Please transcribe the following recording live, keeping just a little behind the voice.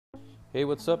Hey,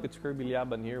 what's up? It's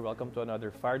Recalibrating here. Welcome to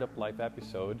another Fired Up Life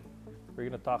episode. We're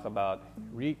going to talk about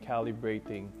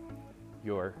recalibrating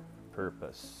your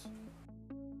purpose.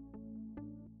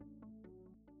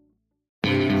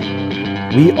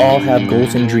 We all have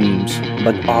goals and dreams,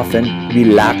 but often we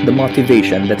lack the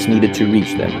motivation that's needed to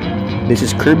reach them. This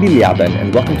is Kirby Liaban,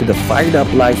 and welcome to the Fired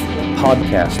Up Life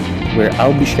podcast, where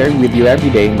I'll be sharing with you every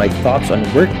day my thoughts on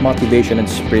work, motivation, and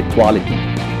spirituality.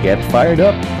 Get fired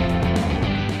up!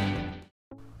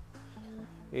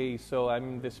 Hey, so I'm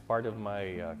in this part of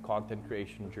my content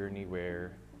creation journey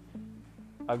where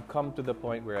I've come to the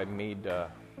point where I made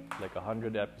like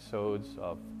 100 episodes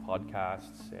of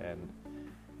podcasts, and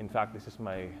in fact, this is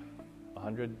my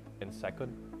 102nd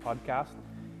podcast,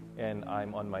 and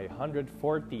I'm on my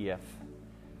 140th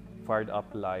Fired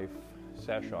Up Life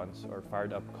sessions or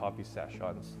Fired Up Coffee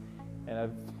sessions, and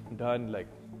I've done like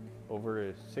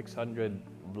over 600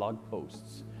 blog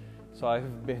posts. So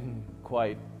I've been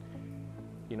quite,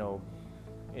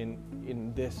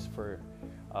 in this for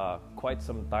quite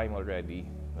some time already.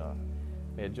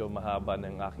 Medyo mahaba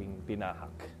ng aking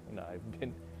tinahak. I've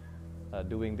been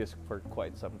doing this for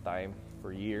quite some time,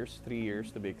 for years, 3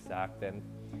 years to be exact. And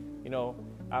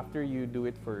after you do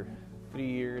it for 3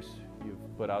 years, you've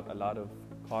put out a lot of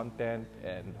content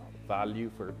and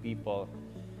value for people.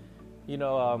 You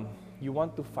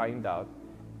want to find out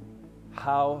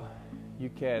how you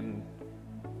can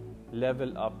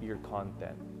level up your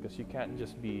content, because you can't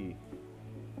just be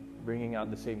bringing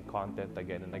out the same content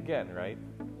again and again, right?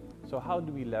 So how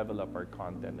do we level up our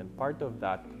content? And part of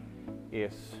that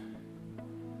is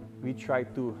we try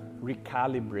to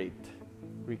recalibrate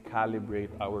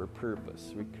our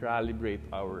purpose, recalibrate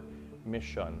our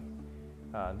mission.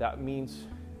 That means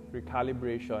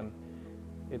recalibration.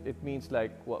 It means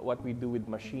like what we do with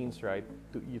machines, right?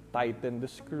 You tighten the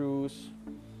screws,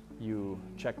 you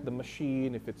check the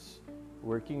machine if it's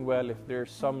working well. If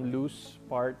there's some loose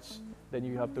parts, then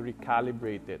you have to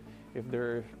recalibrate it. If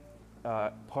there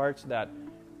are parts that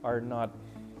are not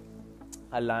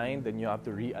aligned, then you have to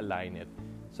realign it.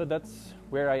 So that's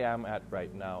where I am at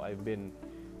right now. I've been,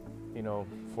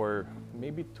 for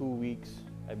maybe 2 weeks,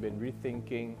 I've been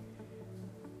rethinking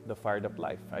the Fired Up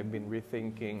Life. I've been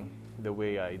rethinking the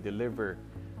way I deliver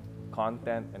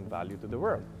content and value to the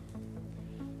world.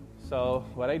 So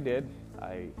what I did,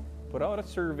 I put out a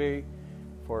survey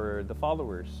for the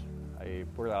followers. I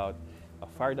put out a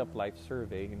Fired Up Life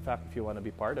survey. In fact, if you want to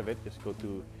be part of it, just go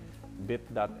to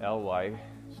bit.ly/Fired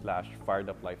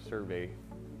Up Life survey,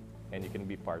 and you can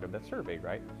be part of that survey,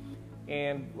 right?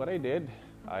 And what I did,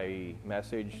 I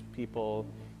messaged people,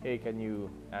 hey, can you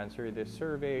answer this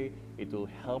survey? It will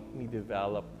help me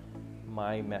develop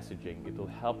my messaging. It will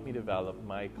help me develop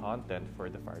my content for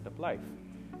the Fired Up Life.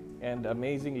 And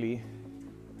amazingly,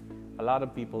 a lot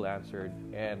of people answered.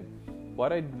 And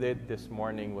what I did this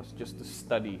morning was just to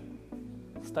study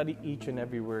each and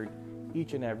every word,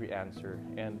 each and every answer.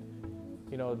 And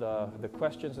the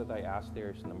questions that I asked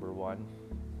there is, number one,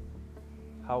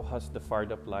 how has the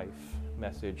Fired Up Life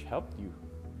message helped you?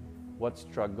 What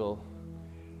struggle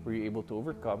were you able to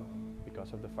overcome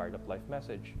because of the Fired Up Life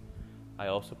message? I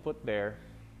also put there,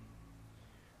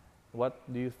 what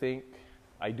do you think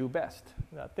I do best?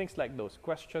 Things like those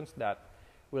questions that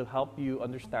will help you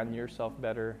understand yourself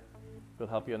better, will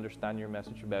help you understand your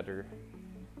message better.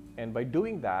 And by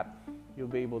doing that, you'll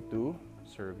be able to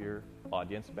serve your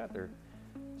audience better.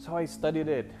 So I studied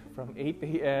it from 8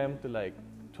 a.m. to like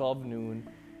 12 noon,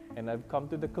 and I've come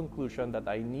to the conclusion that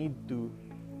I need to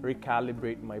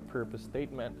recalibrate my purpose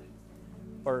statement,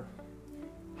 or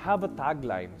have a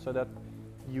tagline so that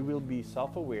you will be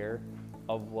self-aware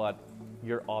of what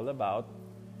you're all about,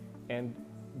 and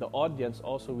the audience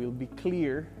also will be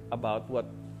clear about what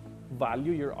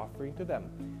value you're offering to them.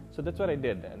 So that's what I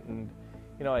did. And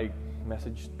I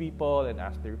messaged people and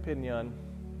asked their opinion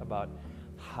about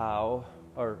how,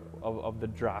 or of the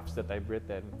drafts that I've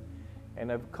written.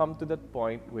 And I've come to that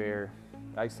point where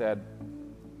I said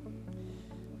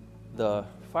the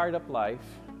Fired Up Life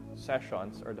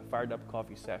sessions, or the Fired Up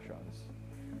Coffee sessions,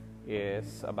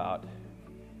 is about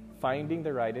finding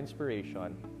the right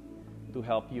inspiration to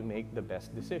help you make the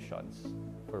best decisions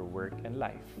for work and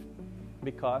life.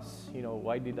 Because,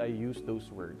 why did I use those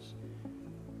words?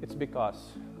 It's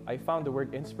because I found the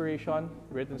word inspiration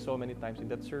written so many times in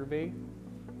that survey,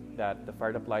 that the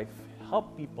Fired Up Life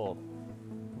help people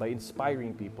by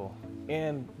inspiring people.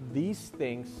 And these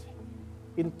things,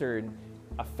 in turn,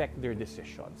 affect their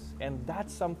decisions. And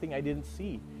that's something I didn't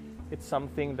see. It's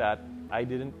something that I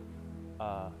didn't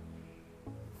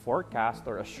forecast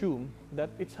or assume, that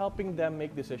it's helping them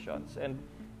make decisions. And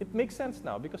it makes sense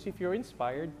now, because if you're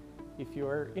inspired, if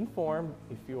you're informed,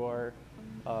 if you are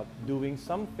doing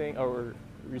something or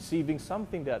receiving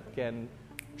something that can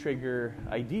trigger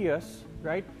ideas,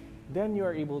 right? Then you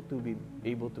are able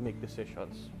to make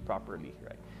decisions properly,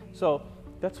 right? So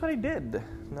that's what I did.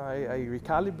 Now I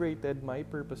recalibrated my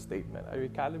purpose statement. I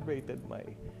recalibrated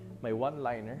my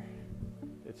one-liner.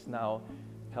 It's now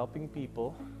helping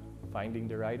people finding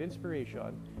the right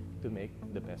inspiration to make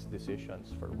the best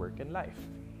decisions for work and life.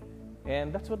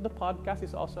 And that's what the podcast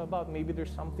is also about. Maybe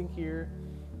there's something here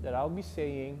that I'll be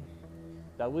saying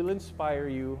that will inspire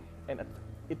you and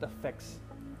it affects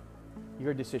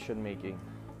your decision making.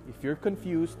 If you're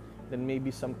confused, then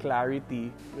maybe some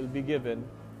clarity will be given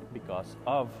because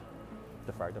of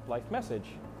the Fired Up Life message.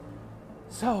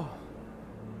 So,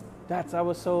 I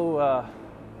was so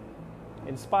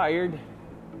inspired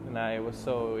and I was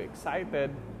so excited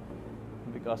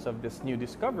because of this new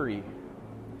discovery.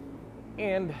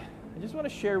 And I just want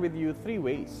to share with you 3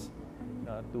 ways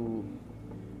to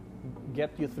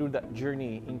get you through that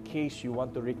journey in case you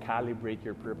want to recalibrate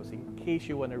your purpose, in case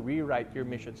you want to rewrite your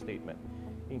mission statement,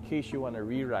 in case you want to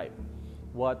rewrite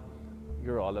what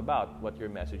you're all about, what your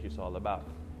message is all about.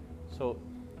 So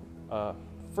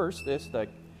first is like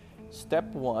step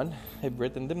 1, I've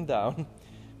written them down.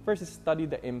 First is study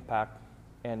the impact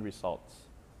and results.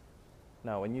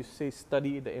 Now, when you say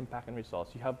study the impact and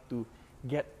results, you have to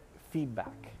get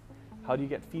feedback. How do you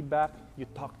get feedback? You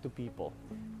talk to people.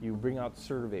 You bring out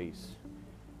surveys.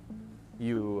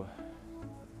 You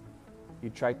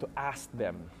try to ask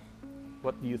them,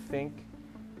 what do you think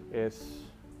is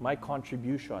my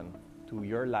contribution to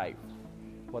your life?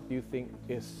 What do you think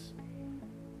is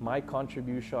my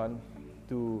contribution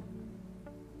to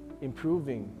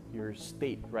improving your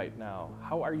state right now?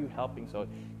 How are you helping? So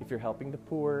if you're helping the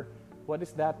poor, what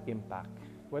is that impact?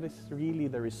 What is really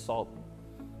the result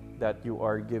that you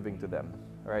are giving to them?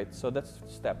 All right, so that's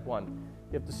step 1.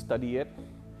 You have to study it,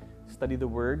 study the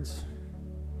words,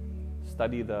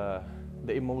 study the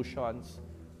emotions,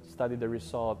 study the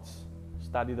results,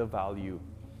 study the value.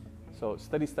 So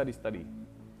study,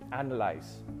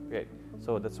 analyze. Okay,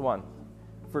 so that's 1.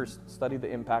 First, study the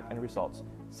impact and results.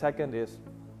 Second is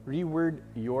reword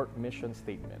your mission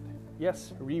statement.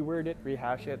 Yes, reword it,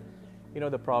 rehash it. You know,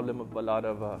 the problem of a lot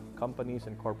of companies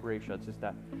and corporations is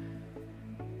that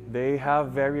they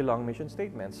have very long mission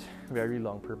statements, very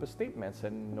long purpose statements,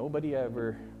 and nobody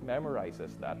ever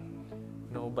memorizes that.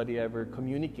 Nobody ever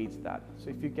communicates that. So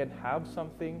if you can have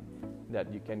something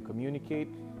that you can communicate,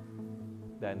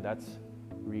 then that's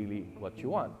really what you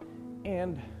want.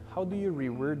 And how do you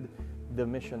reword the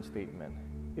mission statement?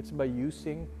 It's by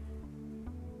using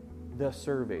the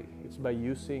survey. It's by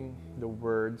using the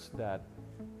words that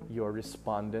your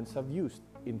respondents have used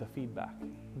in the feedback,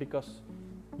 because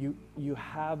you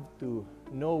have to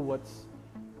know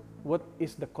what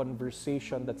is the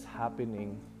conversation that's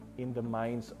happening in the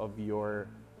minds of your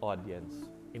audience,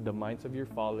 in the minds of your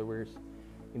followers,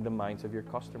 in the minds of your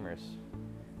customers.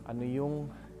 Ano yung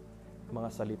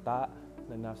mga salita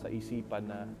na nasa isipan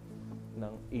ng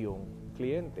iyong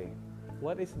kliyente?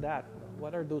 What is that?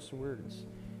 What are those words?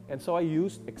 And so I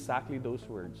used exactly those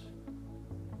words,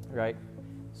 right?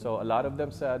 So a lot of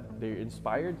them said they're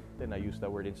inspired, then I used the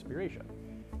word inspiration.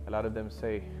 A lot of them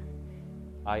say,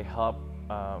 I help,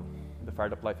 the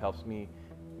Fired Up Life helps me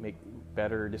make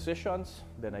better decisions,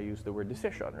 then I use the word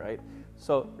decision, right?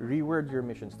 So reword your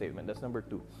mission statement. That's number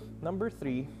 2. Number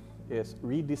 3 is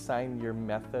redesign your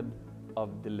method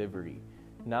of delivery.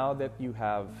 Now that you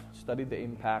have studied the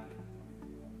impact,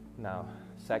 now,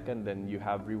 second, then you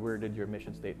have reworded your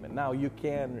mission statement. Now you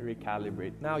can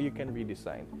recalibrate. Now you can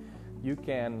redesign. You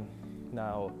can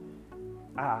now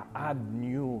add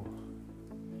new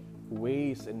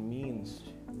ways and means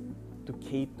to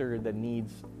cater the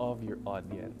needs of your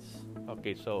audience.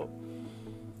 Okay, so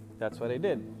that's what I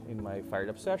did in my Fired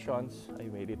Up sessions.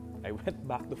 I went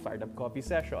back to Fired Up Coffee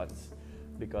sessions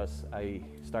because I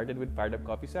started with Fired Up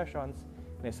Coffee sessions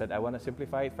and I said I want to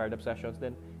simplify it, Fired Up sessions.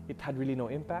 Then it had really no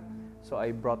impact, so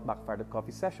I brought back Fired Up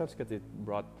Coffee sessions because it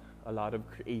brought a lot of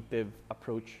creative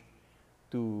approach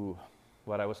to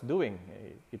what I was doing.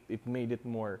 It made it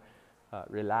more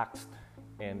relaxed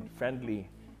and friendly,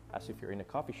 as if you're in a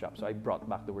coffee shop. So I brought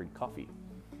back the word coffee.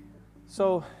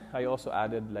 So I also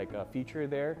added like a feature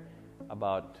there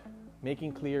about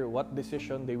making clear what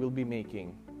decision they will be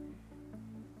making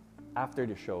after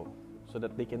the show so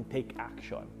that they can take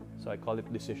action. So I call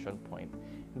it decision point.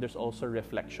 And there's also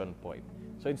reflection point.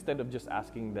 So instead of just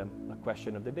asking them a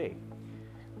question of the day,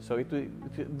 so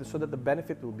so that the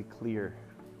benefit will be clear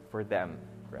for them,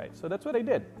 right? So that's what I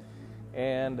did.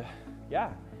 And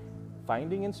yeah,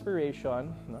 finding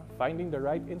inspiration, finding the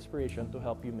right inspiration to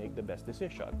help you make the best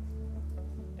decision.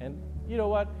 And you know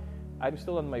what? I'm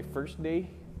still on my first day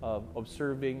of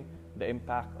observing the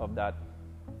impact of that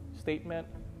statement.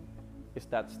 Is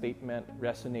that statement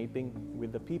resonating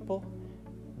with the people?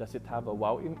 Does it have a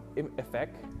wow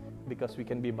effect? Because we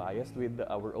can be biased with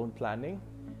our own planning.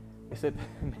 Is it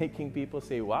making people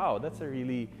say, wow, that's a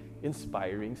really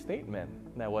inspiring statement,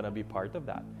 and I want to be part of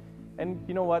that? And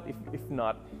you know what? If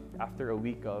not, after a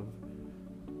week of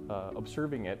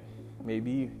observing it,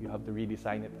 maybe you have to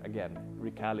redesign it again,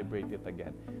 recalibrate it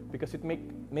again, because it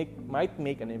might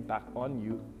make an impact on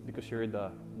you because you're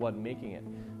the one making it.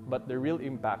 But the real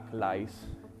impact lies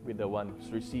with the one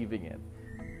who's receiving it.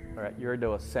 All right, you're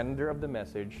the sender of the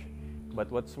message, but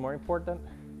what's more important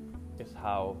is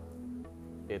how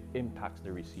it impacts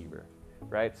the receiver,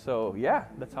 right? So yeah,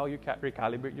 that's how you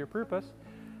recalibrate your purpose.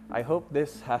 I hope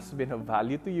this has been of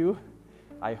value to you.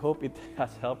 I hope it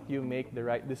has helped you make the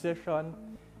right decision.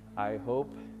 I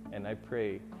hope and I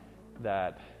pray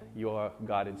that you are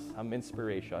gotten some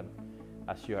inspiration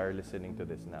as you are listening to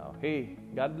this now. Hey,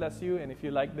 God bless you. And if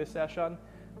you like this session,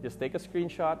 just take a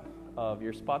screenshot of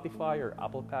your Spotify or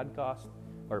Apple Podcast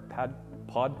or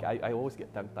I always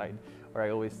get tongue-tied, or I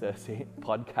always say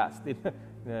podcast in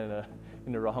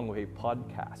the wrong way,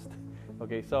 podcast.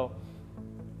 Okay, so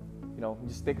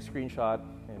just take a screenshot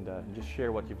and just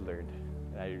share what you've learned.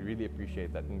 And I really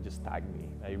appreciate that, and just tag me.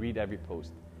 I read every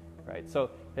post, right? So,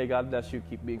 hey, God bless you.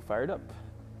 Keep being fired up.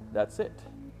 That's it.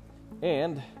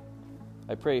 And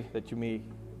I pray that you may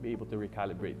be able to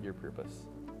recalibrate your purpose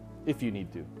if you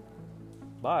need to.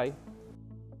 Bye.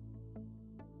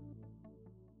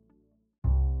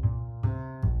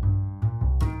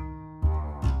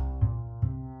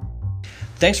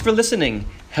 Thanks for listening.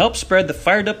 Help spread the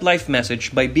Fired Up Life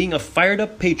message by being a Fired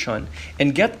Up patron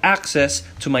and get access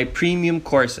to my premium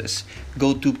courses.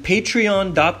 Go to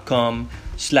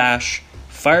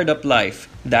patreon.com/fireduplife.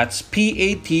 That's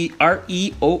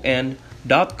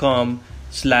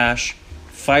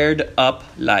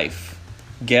patreon.com/fireduplife.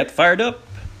 Get fired up.